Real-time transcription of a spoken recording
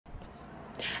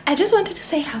I just wanted to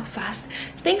say how fast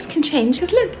things can change.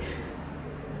 Because look,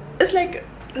 it's like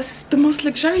this is the most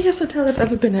luxurious hotel I've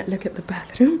ever been at. Look at the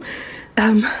bathroom.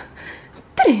 And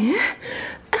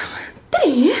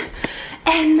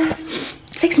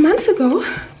 7 months ago,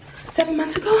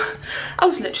 I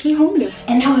was literally homeless,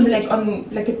 and now I'm like on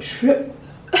like a trip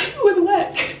with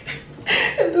work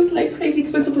in this like crazy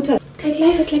expensive hotel. Like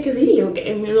life is like a video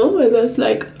game, you know, where there's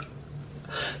like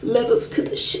levels to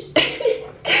the shit.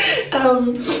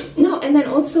 No, and then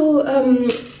also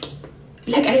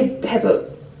like I have a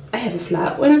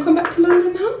flat when I come back to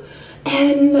London now,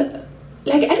 and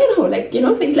like I don't know, like, you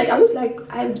know, things like I was like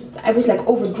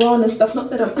overdrawn and stuff. Not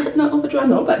that I'm not overdrawn,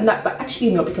 no, but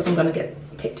actually no, because I'm gonna get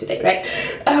paid today, right?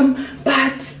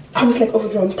 But I was like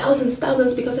overdrawn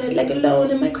thousands because I had like a loan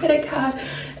in my credit card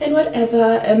and whatever.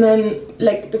 And then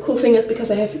like the cool thing is, because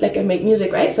I make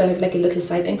music, right? So I have like a little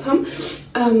side income,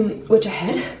 which I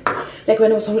had like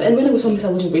when I was homeless. And when I was homeless, I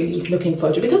wasn't really looking for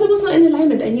a job because it was not in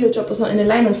alignment. I knew a job was not in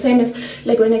alignment. Same as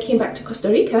like when I came back to Costa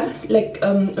Rica like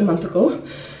a month ago.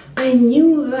 I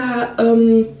knew that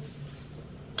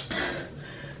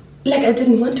like I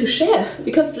didn't want to share,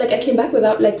 because like I came back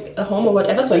without like a home or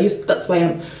whatever. So that's why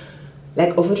I'm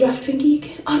like overdraft thingy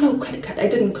again. Oh no, credit card. I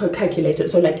didn't calculate it.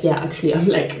 So like, yeah, actually I'm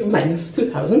like minus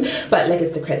 2,000, but like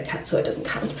it's the credit card, so it doesn't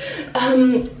count.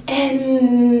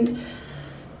 And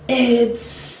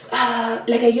it's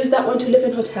like I used that one to live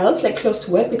in hotels like close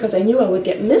to work, because I knew I would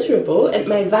get miserable and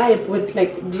my vibe would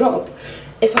like drop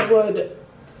if I would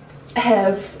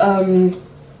have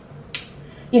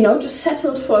you know, just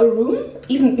settled for a room,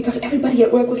 even because everybody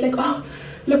at work was like, oh,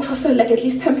 look for some, like at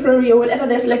least temporary or whatever.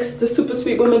 There's like the super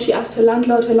sweet woman, she asked her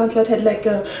landlord had like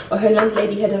a, or her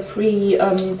landlady had a free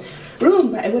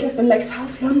room, but it would have been like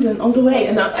South London all the way,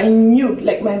 and I knew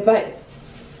like my vibe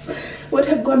would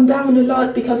have gone down a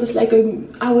lot, because it's like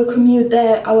an hour commute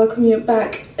there, hour commute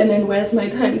back, and then where's my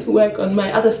time to work on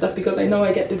my other stuff, because I know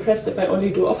I get depressed if I only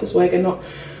do office work and not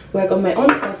work on my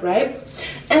own stuff, right?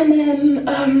 And then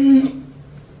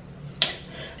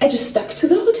I just stuck to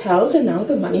the hotels, and now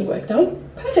the money worked out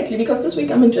perfectly, because this week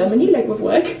I'm in Germany like with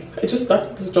work. I just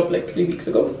started this job like 3 weeks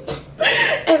ago.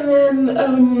 And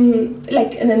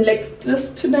then like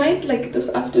this tonight, like this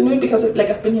afternoon, because I've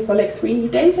been here for like 3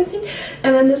 days I think,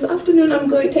 and then this afternoon I'm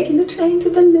taking the train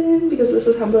to Berlin, because this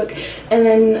is Hamburg, and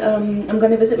then I'm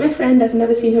gonna visit my friend. I've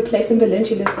never seen her place in Berlin.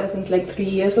 She lives there since like 3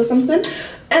 years or something.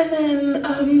 And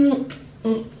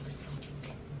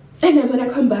then when I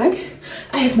come back,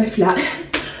 I have my flat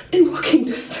in walking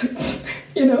distance,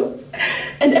 you know.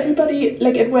 And everybody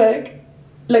like at work,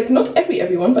 like not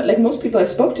everyone, but like most people I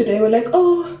spoke to, they were like,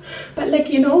 oh, but like,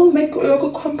 you know, make like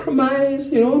a compromise,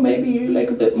 you know, maybe like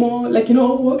a bit more, like, you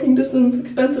know, walking distance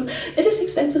expensive. It is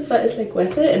expensive, but it's like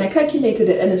worth it, and I calculated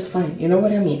it and it's fine, you know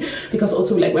what I mean? Because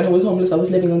also like when I was homeless, I was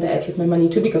living on the edge with my money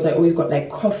too, because I always got like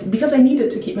coffee, because I needed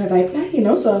to keep my vibe there, you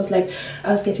know. So I was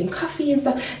getting coffee and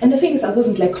stuff. And the thing is, I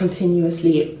wasn't like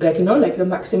continuously, like, you know, like the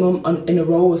maximum in a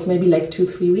row was maybe like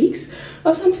 2-3 weeks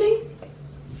or something,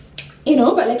 you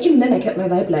know. But like even then I kept my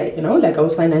vibe light, you know, like I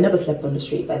was fine. I never slept on the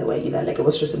street, by the way, either. Like it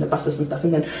was just in the buses and stuff.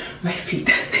 And then my feet,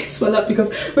 they swell up,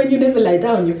 because when you never lie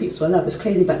down, your feet swell up. It's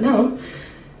crazy. But now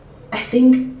I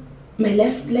think my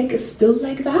left leg is still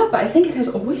like that, but I think it has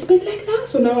always been like that.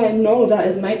 So now I know that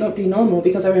it might not be normal,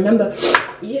 because I remember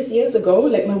years ago,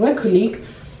 like my work colleague,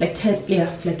 like 8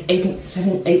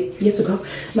 years ago,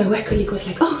 my work colleague was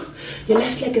like, oh, your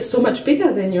left leg is so much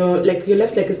bigger than your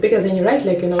left leg is bigger than your right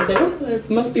leg. And I was like, oh, it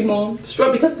must be more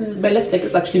strong, because my left leg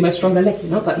is actually my stronger leg, you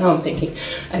know. But now I'm thinking,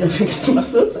 I don't think it's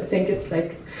muscles, I think it's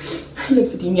like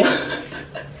lymphedema.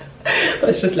 But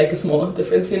it's just like a small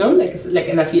difference, you know, like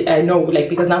and I know, like,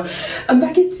 because now I'm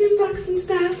back in gym box and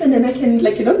stuff, and then I can,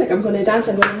 like, you know, like I'm gonna dance,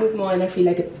 I'm gonna move more, and I feel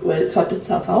like it will sort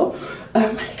itself out,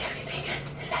 like everything in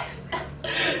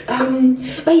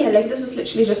life. But yeah, like this is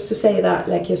literally just to say that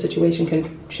like your situation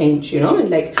can change, you know,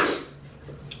 and like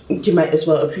you might as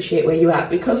well appreciate where you're at,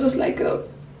 because it's like a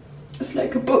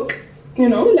book, you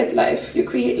know, like life. You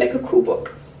create like a cool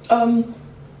book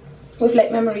with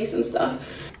like memories and stuff.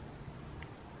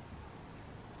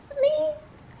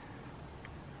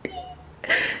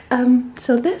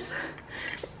 So this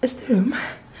is the room.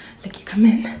 Like you come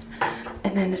in,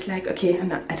 and then it's like, okay,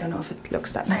 I don't know if it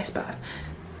looks that nice, but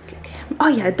like, oh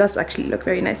yeah, it does actually look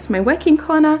very nice. My working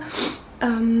corner,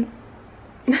 my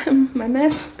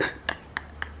mess,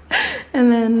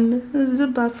 and then the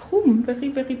bathroom,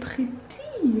 very pretty,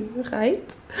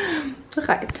 right?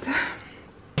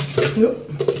 Yep.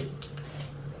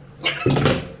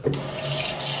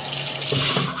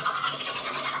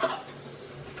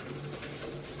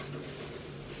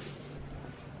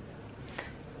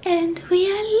 And we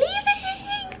are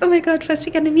leaving. Oh my god, first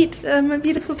we're gonna meet my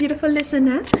beautiful, beautiful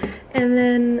listener. And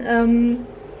then,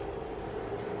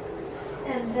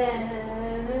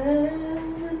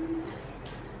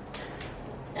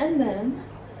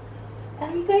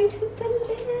 are we going to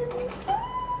Berlin?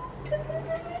 To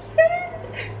visit my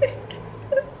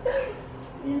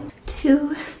friend.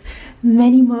 Too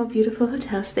many more beautiful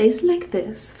hotel stays like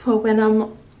this for when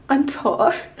I'm on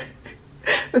tour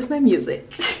with my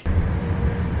music.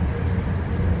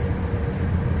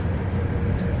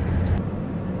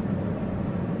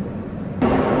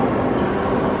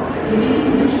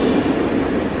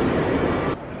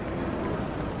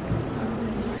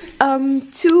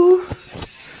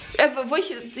 Wo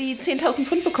ich die 10.000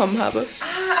 Pfund bekommen habe.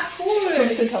 Ah, cool.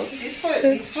 15.000. Die ist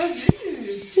voll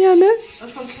süß. Ja, ne? Und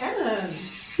von Canon.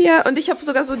 Ja, und ich habe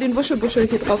sogar so den Wuschelbuschel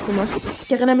hier drauf gemacht.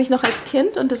 Ich erinnere mich noch als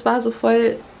Kind und das war so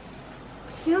voll...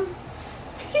 Ja.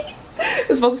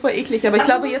 Das war so voll eklig, aber ich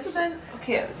glaube jetzt...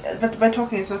 Okay, but my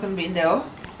talking is not gonna be in there.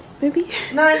 Maybe?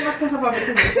 Nein, mach das aber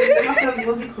bitte nicht. Dann mach da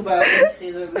Musik rüber, wenn ich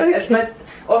rede. Okay. But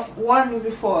of one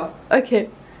before. Okay.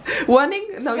 Warning?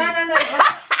 No. Nein.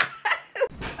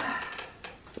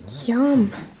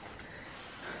 Yum.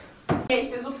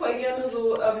 Ich will so voll gerne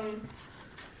so,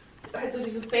 halt so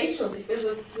diese Facials. Ich will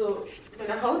so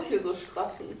meine Haut hier so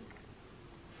straffen.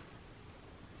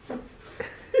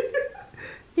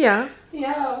 Ja.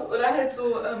 Ja, oder halt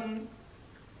so,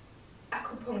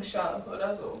 Akupunktur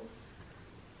oder so.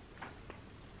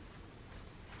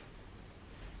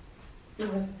 Ja.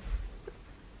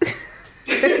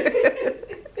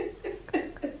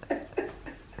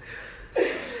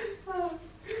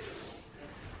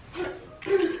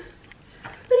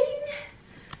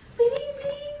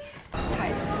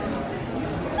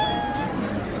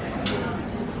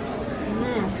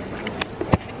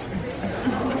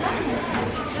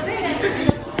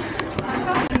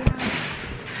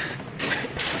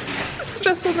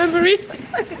 Stressful memory.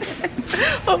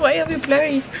 Oh, why are we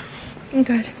blurry? Oh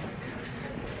god.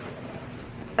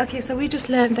 Okay, so we just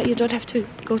learned that you don't have to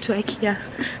go to IKEA.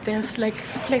 There's like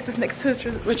places next to it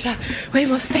which are way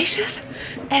more spacious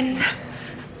and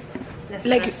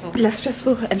less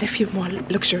stressful and a few more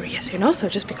luxurious, you know? So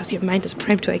just because your mind is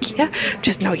primed to IKEA,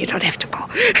 just know you don't have to go.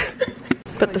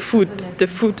 But the food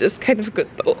is kind of good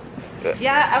though.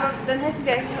 Ja, aber dann hätten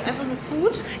wir eigentlich einfach nur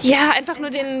Food. Ja, einfach nur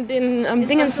den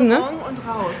Dingens, ne? Und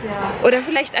raus, ja. Oder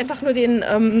vielleicht einfach nur den,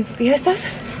 wie heißt das?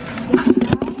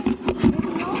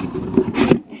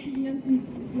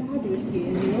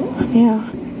 Ja.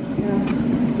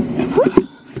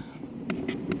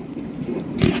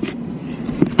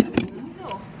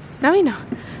 Now we know.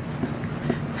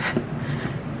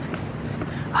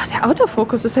 Oh, der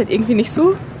Autofokus ist halt irgendwie nicht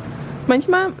so.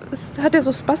 Manchmal hat er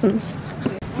so Spasms.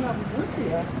 Aber wo sind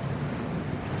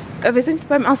Sie? Wir sind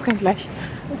beim Ausgang gleich.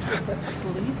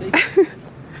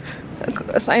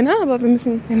 Ist einer, aber wir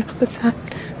müssen ja noch bezahlen.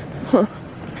 Ein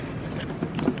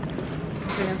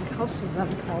ganzes Haus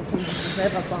zusammenkaufen und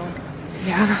selber bauen.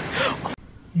 Ja.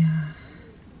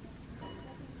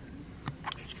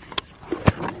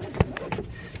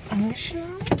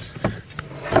 Angeschaut.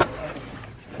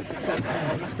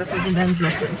 Mach das nicht in deinen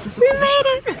Vlog. Wir made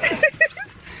it!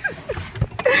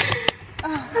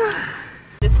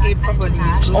 Escape properly.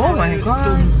 Oh mein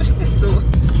Gott. So.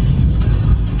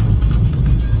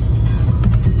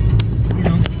 You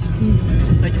know, it's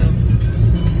just like a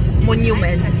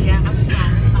monument.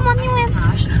 Monument.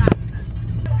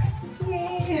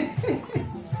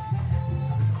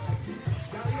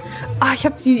 Ah, ich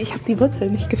hab die Wurzel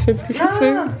nicht gefilmt. Die ja,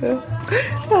 too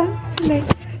late.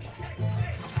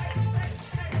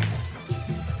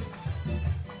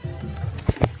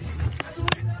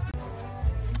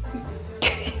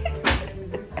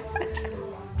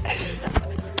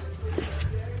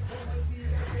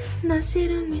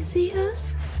 Nacieron mis hijos,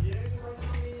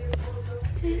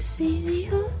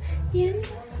 decidió bien.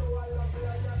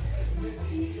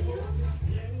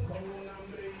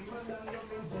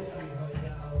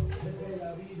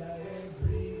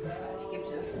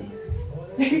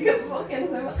 Ich kann es auch gerne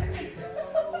selber machen.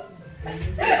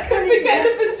 Können wir gerne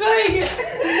verzeihen.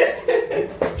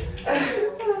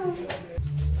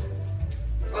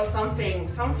 Or something.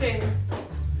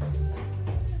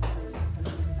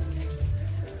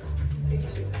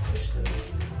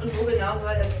 Und wo genau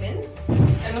soll das hin?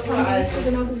 Das haben wir nicht so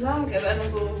genau gesagt. Ja, einfach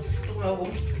so drumherum.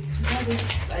 Das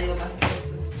ist einigermaßen fest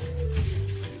ist.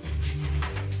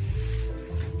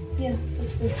 Hier, das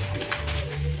ist gut.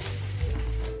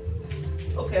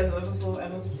 Okay, also einfach so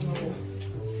drumherum.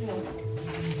 Ja.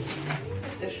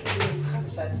 Das ist der schwere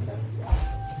Kraftleiter.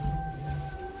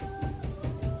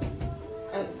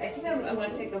 I think I'm gonna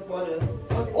take a bottle.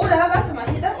 Okay. Oder warte mal,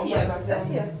 hier das hier. Das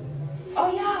hier. Oh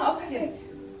ja, oh perfekt.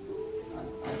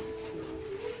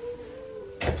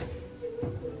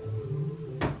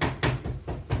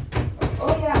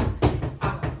 Oh ja.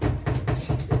 Ah.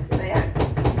 Naja.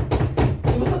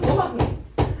 Du musst das so machen.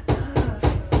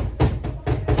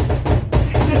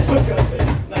 Oh Gott,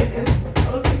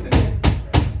 aber es funktioniert.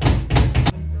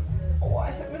 Oh,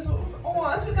 ich hab mir so. Oh,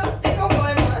 es wird ganz dick auf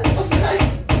einmal. Okay.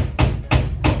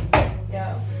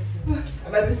 Ja.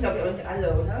 Aber wir wissen, glaube ich, auch nicht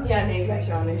alle, oder? Ja, nee,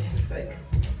 gleich auch nicht. Das ist weg.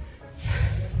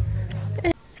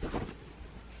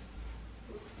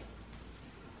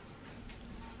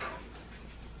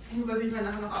 Ich muss auf jeden Fall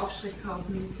nachher noch Aufstrich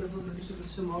kaufen, für so eine Tüte,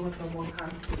 das für morgen verbauen kann.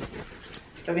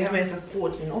 Ja, wir haben ja jetzt das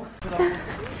Brot hier noch.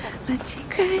 But she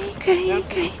cry, cry,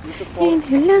 cry in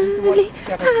her lonely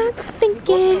heart,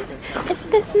 thinking if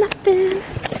there's nothing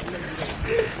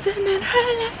missing in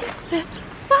her life.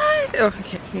 Why? Oh,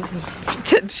 okay.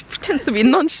 She pretends to be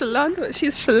nonchalant, but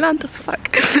she's chalant as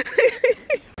fuck.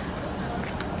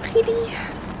 Pretty.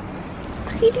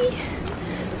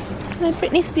 My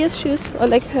Britney Spears shoes, or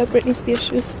like her Britney Spears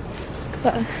shoes.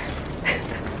 But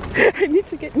I need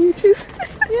to get new shoes.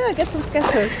 Yeah, get some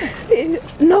Skechers.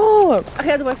 No! Ach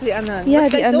ja, du weißt die anderen. Yeah,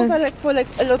 but the like, anderen. those are like for like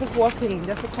a lot of walking.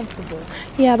 They're so comfortable.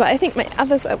 Yeah, but I think my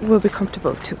others will be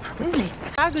comfortable too, probably.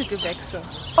 Spargelgewächse.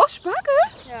 Oh, Spargel?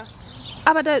 Ja.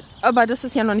 Aber das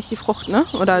ist ja noch nicht die Frucht, ne?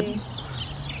 Oder? Nee.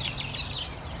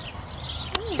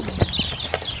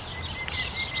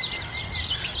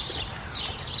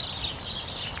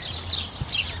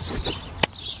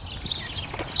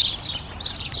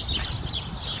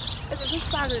 Es ist ein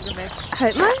Spargelgewächs.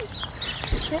 Halt mal.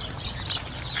 Ja.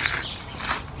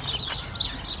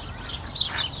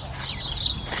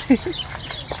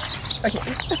 Okay.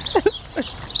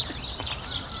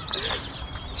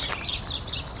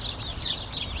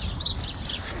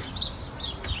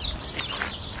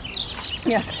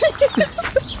 Ja.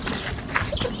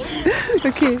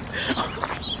 Okay.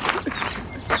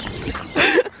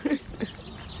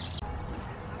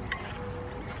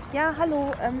 Ja,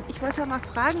 hallo. Ich wollte mal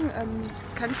fragen,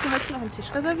 kann ich für heute noch einen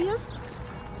Tisch reservieren?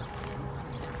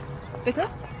 Bitte?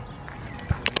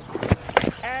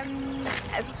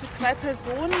 Also für 2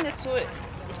 Personen, jetzt so,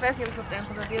 ich weiß nicht, ob ich auf einen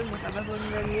reservieren muss, aber so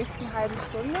in der nächsten halben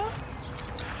Stunde.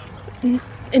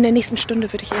 In der nächsten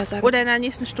Stunde würde ich eher sagen. Oder in der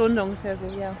nächsten Stunde ungefähr so,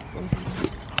 ja.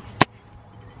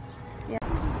 Ja.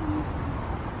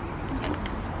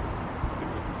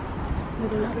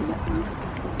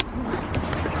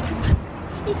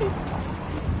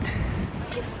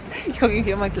 Ich gucke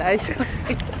hier immer gleich. 2.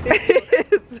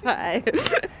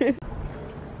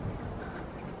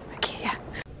 Okay, ja.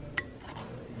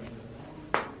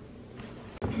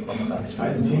 Ich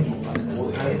weiß nicht, was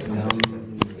groß heißt.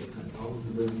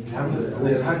 Wir haben das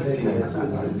eine Tageskino. Das heißt,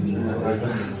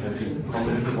 die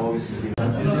kommen für morgens gegeben.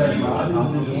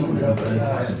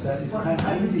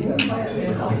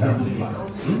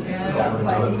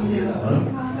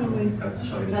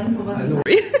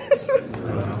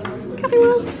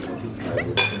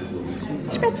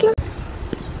 Spätzle.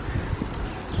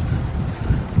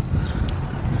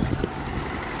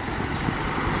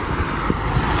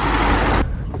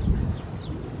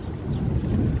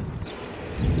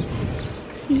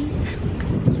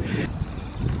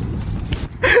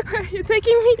 You're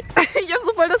taking me. Ich habe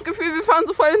so voll das Gefühl, wir fahren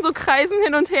so voll in so Kreisen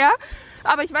hin und her.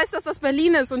 Aber ich weiß, dass das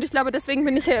Berlin ist und ich glaube, deswegen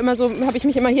bin ich ja immer so, habe ich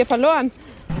mich immer hier verloren.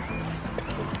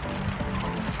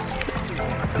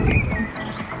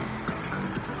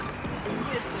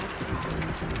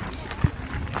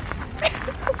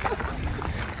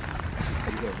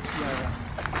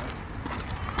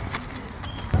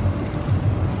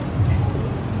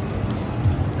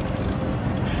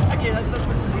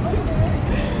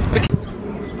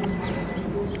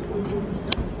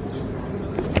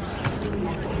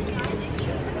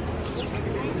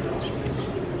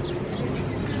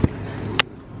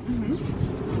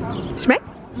 Schmeckt?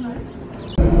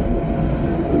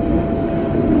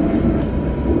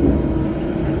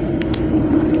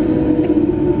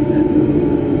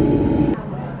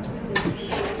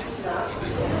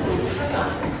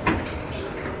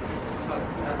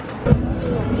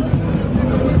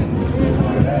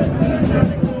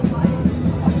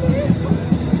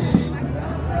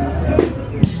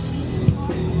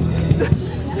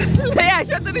 Naja,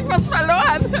 ich hatte nicht was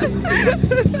verloren.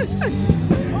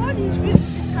 Oh, die spielt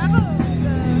Gitarre.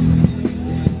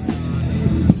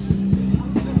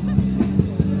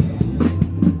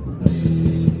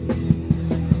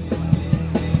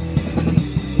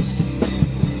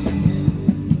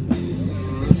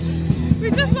 We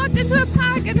just walked into a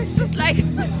park and it's just like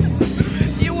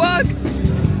you walk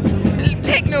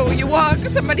techno, you walk,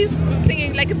 somebody's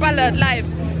singing like a ballad live.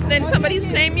 then somebody's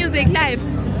playing music live.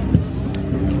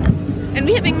 And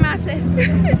we're having mate.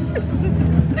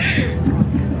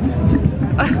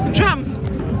 Drums.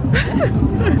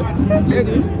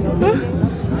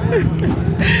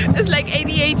 It's like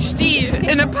ADHD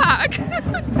in a park.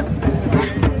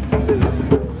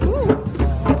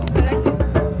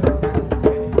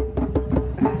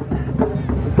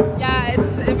 Ja, es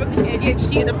ist wirklich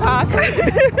ADHD in the Park. Oh,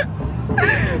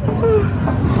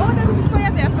 das ist ein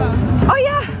Feuerwerfer. Oh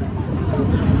yeah.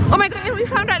 Oh my god, and we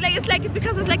found out like it's like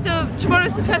because it's like tomorrow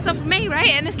is the 1st of May,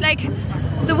 right? And it's like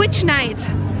the witch night.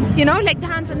 You know, like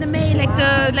dance in the May, like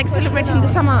celebrating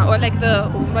the summer or like the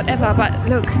whatever. But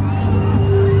look,